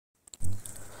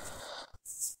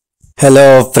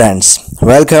Hello friends,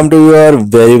 welcome to your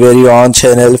very own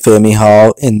channel Femi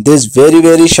How. In this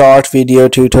very short video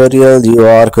tutorial you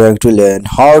are going to learn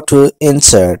how to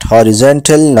insert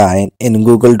horizontal line in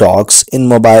Google Docs in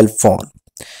mobile phone.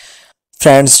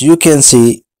 Friends, you can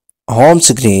see home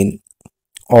screen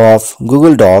of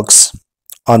Google Docs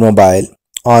on mobile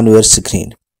on your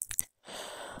screen.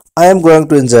 I am going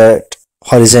to insert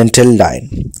horizontal line.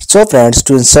 So friends,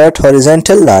 to insert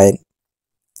horizontal line,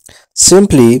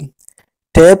 simply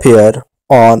tap here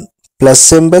on plus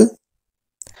symbol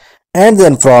and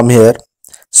then from here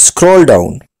scroll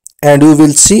down and you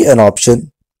will see an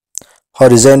option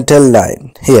horizontal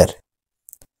line here.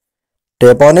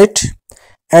 Tap on it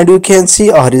and you can see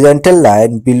a horizontal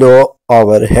line below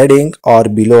our heading or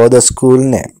below the school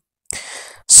name.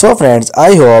 So friends,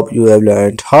 I hope you have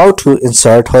learned how to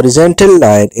insert horizontal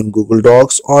line in Google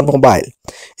Docs on mobile.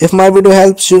 If my video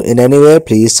helps you in any way,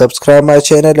 please subscribe my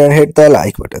channel and hit the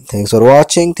like button. Thanks for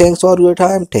watching. Thanks for your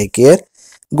time. Take care.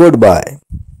 Goodbye.